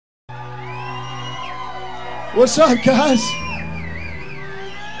What's up, guys?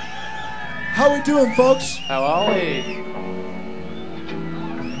 How we doing, folks? How are we?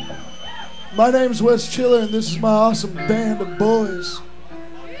 My name's Wes Chiller, and this is my awesome band of boys.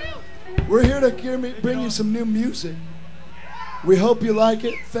 We're here to bring you some new music. We hope you like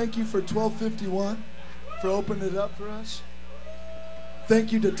it. Thank you for 1251 for opening it up for us.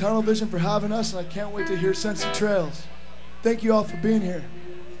 Thank you to Tunnel Vision for having us, and I can't wait to hear Sensi Trails. Thank you all for being here.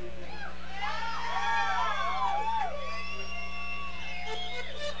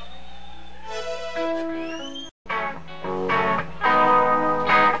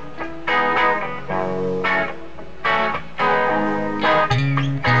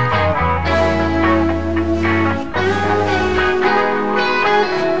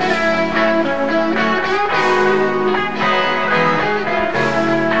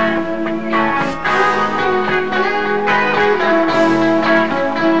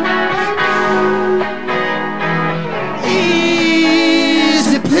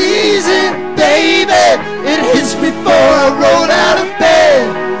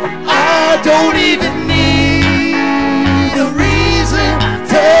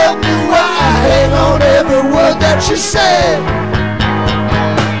 She said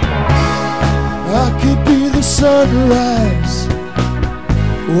I could be the sunrise,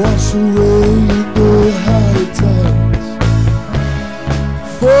 wash away in the high tides,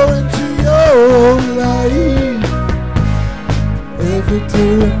 fall into your life, every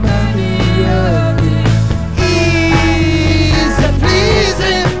day remind me of it. Easy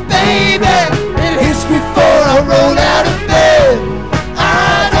pleasing, baby, it hits before I roll out of bed.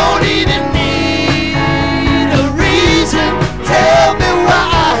 I don't even tell me why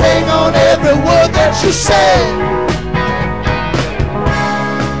I hang on every word that you say.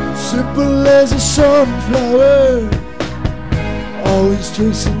 Simple as a sunflower, always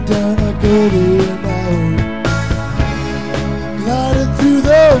chasing down a golden hour, gliding through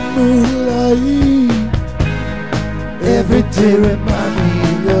the moonlight, every day remind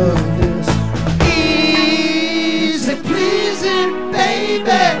me of this. Easy pleasing,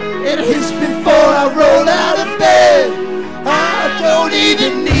 baby, it hits before I roll out of bed. I don't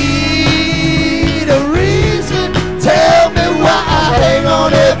even need a reason. Tell me why I hang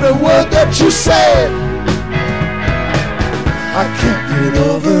on every word that you say. I can't get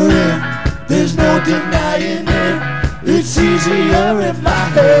over it, there's no denying it. It's easier in my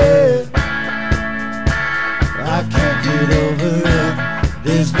head. I can't get over it,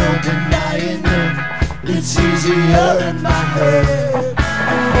 there's no denying it. It's easier in my head.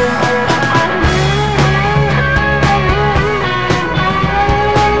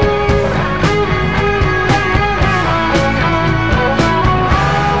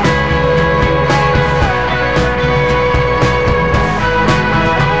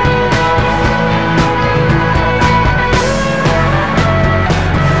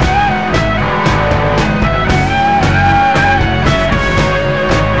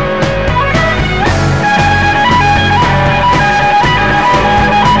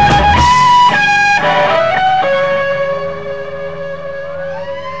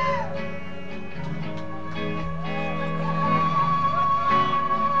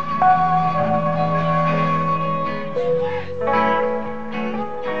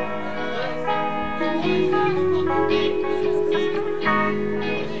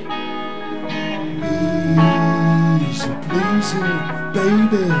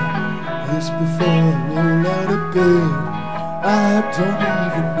 Baby, it's before I roll out of bed. I don't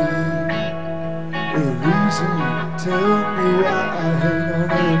even need a reason. Tell me why I hang on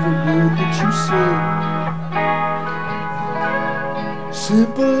every word that you say.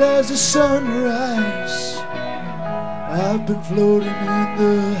 Simple as a sunrise, I've been floating in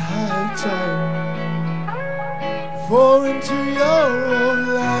the high tide, fall into your own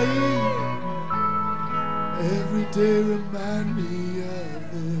light. Every day remind me of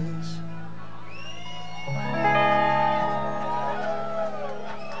this.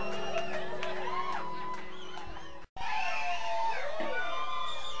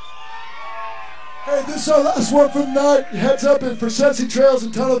 Hey, this is our last one for the night. Heads up and for Sensi Trails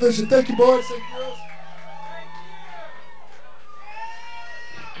and Tunnel Vision. Thank you, boys. Thank you, girls.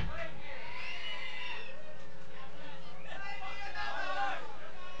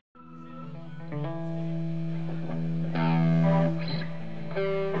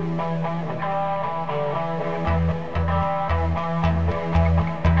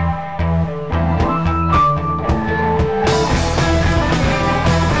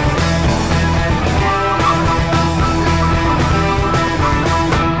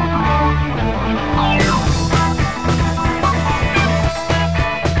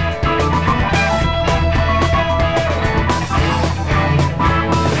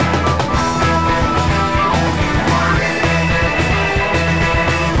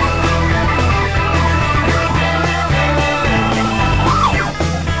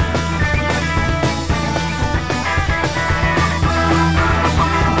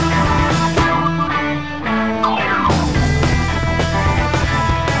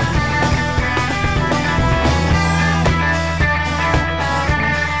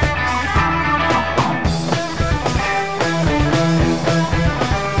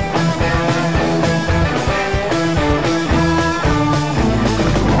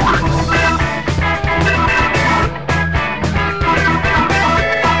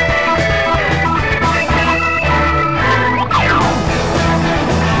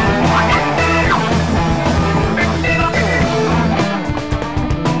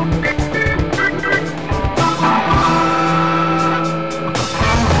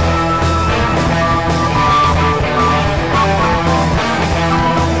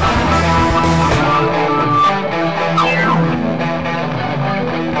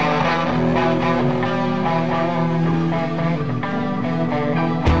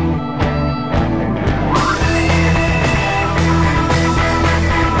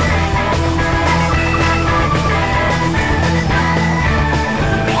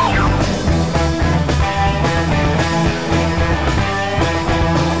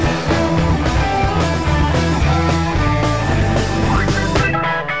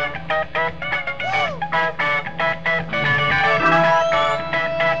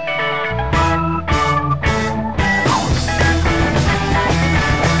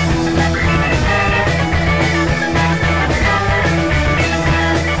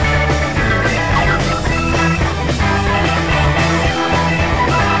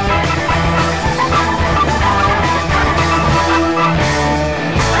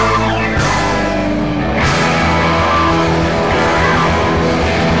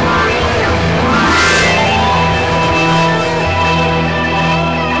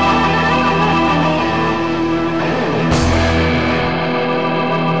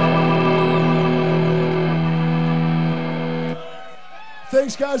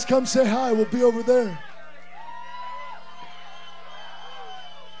 Thanks, guys. Come say hi. We'll be over there.